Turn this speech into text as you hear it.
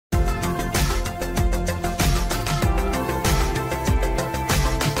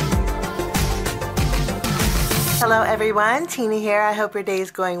Hello everyone, Tina here. I hope your day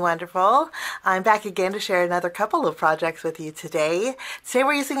is going wonderful. I'm back again to share another couple of projects with you today. Today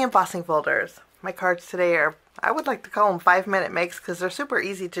we're using embossing folders. My cards today are, I would like to call them 5-minute makes because they're super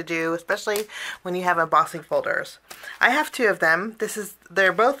easy to do, especially when you have embossing folders. I have two of them.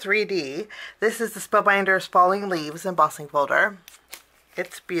 They're both 3D. This is the Spellbinders Falling Leaves embossing folder.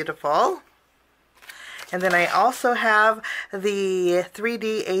 It's beautiful. And then I also have the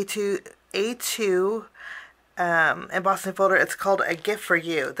 3D A2 embossing folder. It's called A Gift for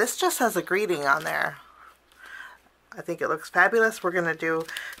You. This just has a greeting on there. I think it looks fabulous. We're going to do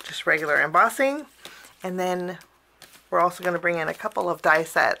just regular embossing, and then we're also going to bring in a couple of die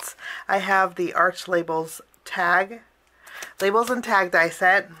sets. I have the Arch Labels and Tag die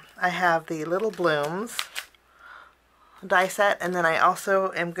set. I have the Little Blooms die set, and then I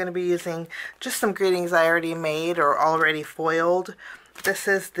also am going to be using just some greetings I already made or already foiled. This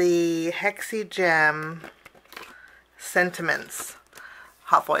is the Hexi-Gem Sentiments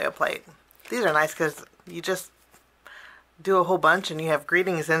hot foil plate. These are nice because you just do a whole bunch and you have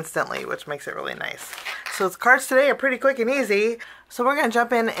greetings instantly, which makes it really nice. So the cards today are pretty quick and easy. So we're going to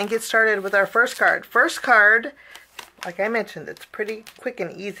jump in and get started with our first card. First card, like I mentioned, it's pretty quick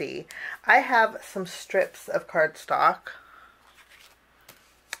and easy. I have some strips of cardstock.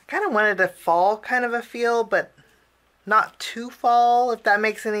 I kind of wanted a fall kind of a feel, but not too fall, if that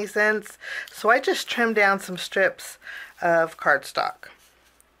makes any sense. So I just trimmed down some strips of cardstock.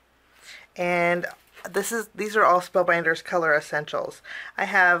 And these are all Spellbinders Color Essentials. I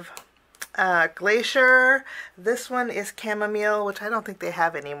have Glacier. This one is Chamomile, which I don't think they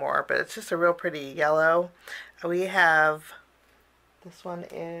have anymore, but it's just a real pretty yellow. We have, this one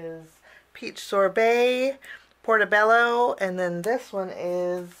is Peach Sorbet, Portobello, and then this one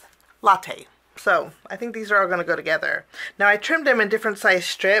is Latte. So I think these are all going to go together. Now I trimmed them in different size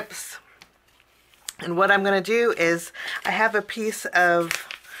strips, and what I'm going to do is I have a piece of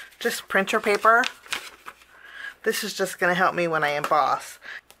just printer paper. This is just going to help me when I emboss.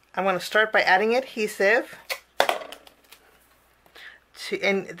 I'm going to start by adding adhesive.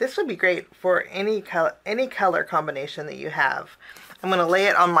 And this would be great for any color combination that you have. I'm going to lay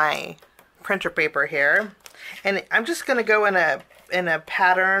it on my printer paper here, and I'm just going to go in a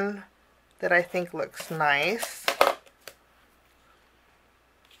pattern that I think looks nice.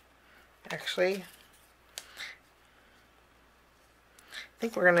 Actually, I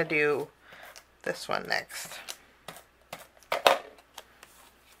think we're going to do this one next.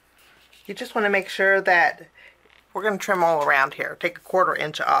 You just want to make sure that we're going to trim all around here. Take a 1/4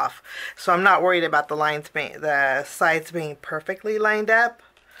 inch off. So I'm not worried about the sides being perfectly lined up.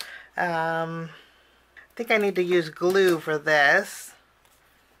 I think I need to use glue for this.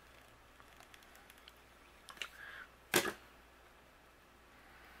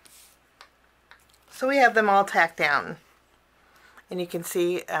 So we have them all tacked down. And you can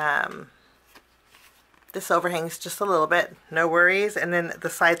see this overhangs just a little bit, no worries, and then the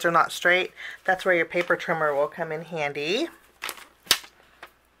sides are not straight. That's where your paper trimmer will come in handy.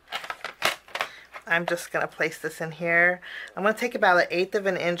 I'm just going to place this in here. I'm going to take about 1/8 of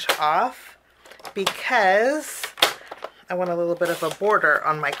an inch off because I want a little bit of a border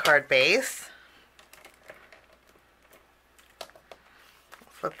on my card base.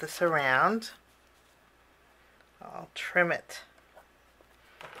 Flip this around. I'll trim it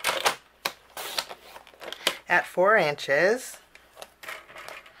at 4 inches,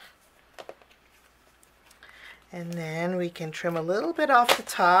 and then we can trim a little bit off the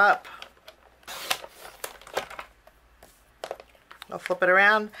top. I'll flip it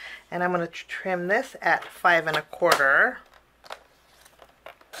around, and I'm going to trim this at 5 1/4.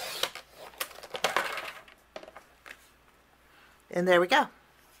 And there we go.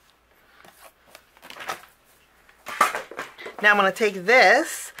 Now I'm going to take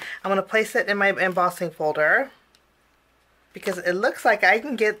this, I'm going to place it in my embossing folder because it looks like I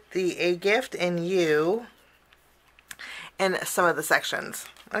can get the A Gift and You in some of the sections.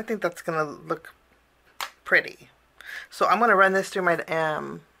 I think that's going to look pretty. So I'm going to run this through my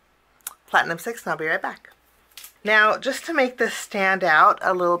Platinum 6 and I'll be right back. Now, just to make this stand out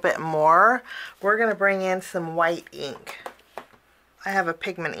a little bit more, we're going to bring in some white ink. I have a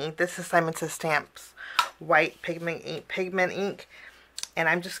pigment ink. This is Simon Says Stamps white pigment ink, and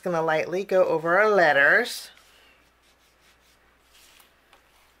I'm just going to lightly go over our letters.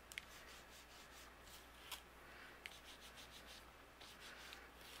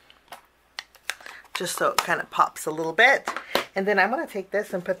 Just so it kind of pops a little bit. And then I'm going to take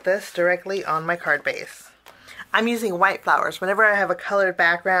this and put this directly on my card base. I'm using white flowers. Whenever I have a colored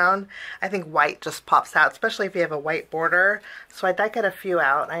background, I think white just pops out, especially if you have a white border. So I die cut a few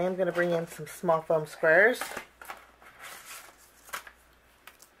out. I am going to bring in some small foam squares.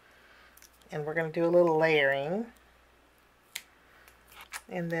 And we're going to do a little layering.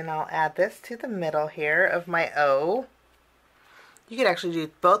 And then I'll add this to the middle here of my O. You could actually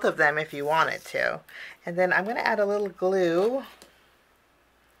do both of them if you wanted to. And then I'm going to add a little glue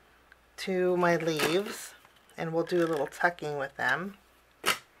to my leaves, and we'll do a little tucking with them.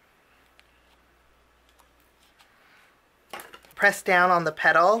 Press down on the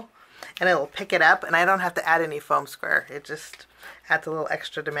petal and it'll pick it up, and I don't have to add any foam square. It just adds a little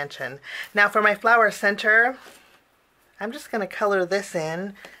extra dimension. Now for my flower center, I'm just going to color this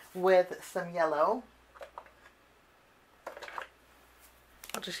in with some yellow.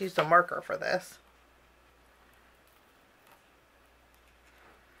 I'll just use a marker for this.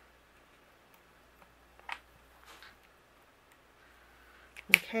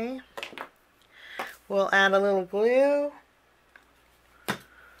 Okay, we'll add a little glue.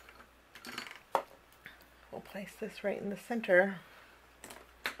 We'll place this right in the center.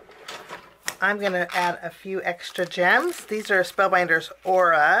 I'm going to add a few extra gems. These are Spellbinders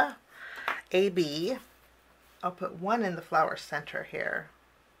Aura AB. I'll put one in the flower center here.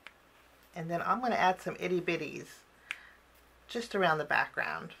 And then I'm going to add some itty bitties just around the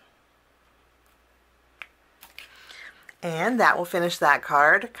background. And that will finish that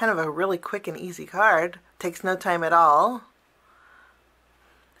card. Kind of a really quick and easy card. Takes no time at all.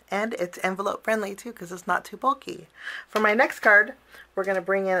 And it's envelope friendly too, because it's not too bulky. For my next card, we're going to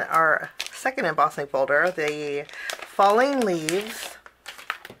bring in our second embossing folder, the Falling Leaves.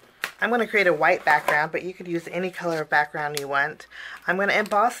 I'm going to create a white background, but you could use any color of background you want. I'm going to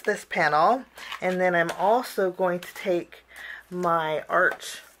emboss this panel, and then I'm also going to take my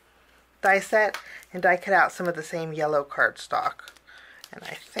arch die set and die cut out some of the same yellow cardstock. And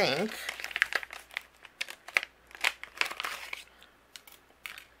I think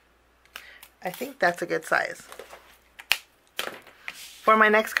that's a good size. For my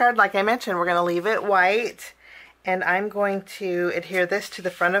next card, like I mentioned, we're going to leave it white, and I'm going to adhere this to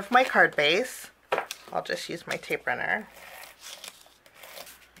the front of my card base. I'll just use my tape runner.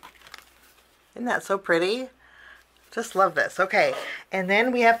 Isn't that so pretty? Just love this. Okay, and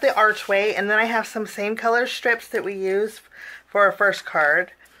then we have the archway, and then I have some same color strips that we use for our first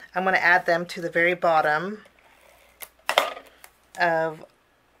card. I'm going to add them to the very bottom of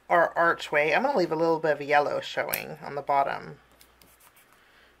our archway. I'm going to leave a little bit of yellow showing on the bottom.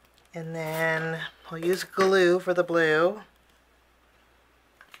 And then we'll use glue for the blue.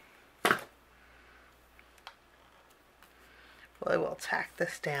 Well, we'll tack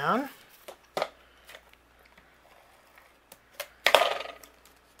this down.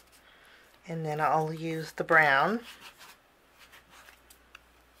 And then I'll use the brown.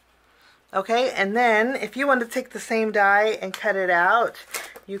 Okay, and then if you want to take the same die and cut it out,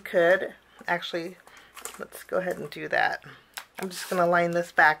 you could. Actually, let's go ahead and do that. I'm just going to line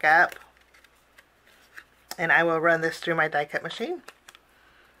this back up, and I will run this through my die cut machine,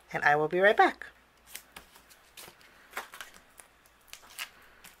 and I will be right back.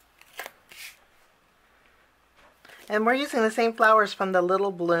 And we're using the same flowers from the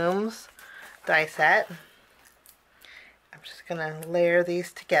Little Blooms die set. I'm just going to layer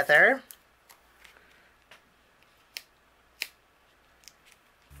these together.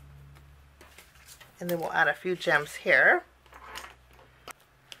 And then we'll add a few gems here.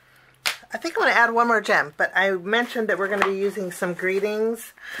 I think I'm going to add one more gem, but I mentioned that we're going to be using some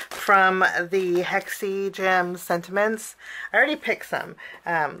greetings from the Hexi-Gem Sentiments. I already picked some.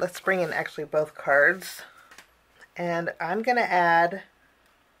 Let's bring in actually both cards. And I'm going to add,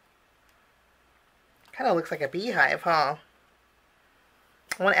 kind of looks like a beehive, huh?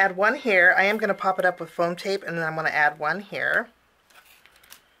 I want to add one here. I am going to pop it up with foam tape, and then I'm going to add one here.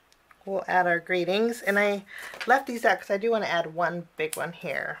 We'll add our greetings, and I left these out because I do want to add one big one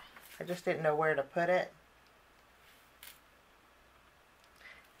here. I just didn't know where to put it.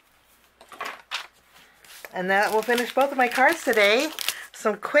 And that will finish both of my cards today.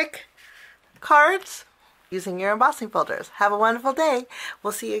 Some quick cards using your embossing folders. Have a wonderful day.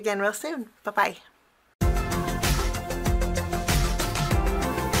 We'll see you again real soon. Bye-bye.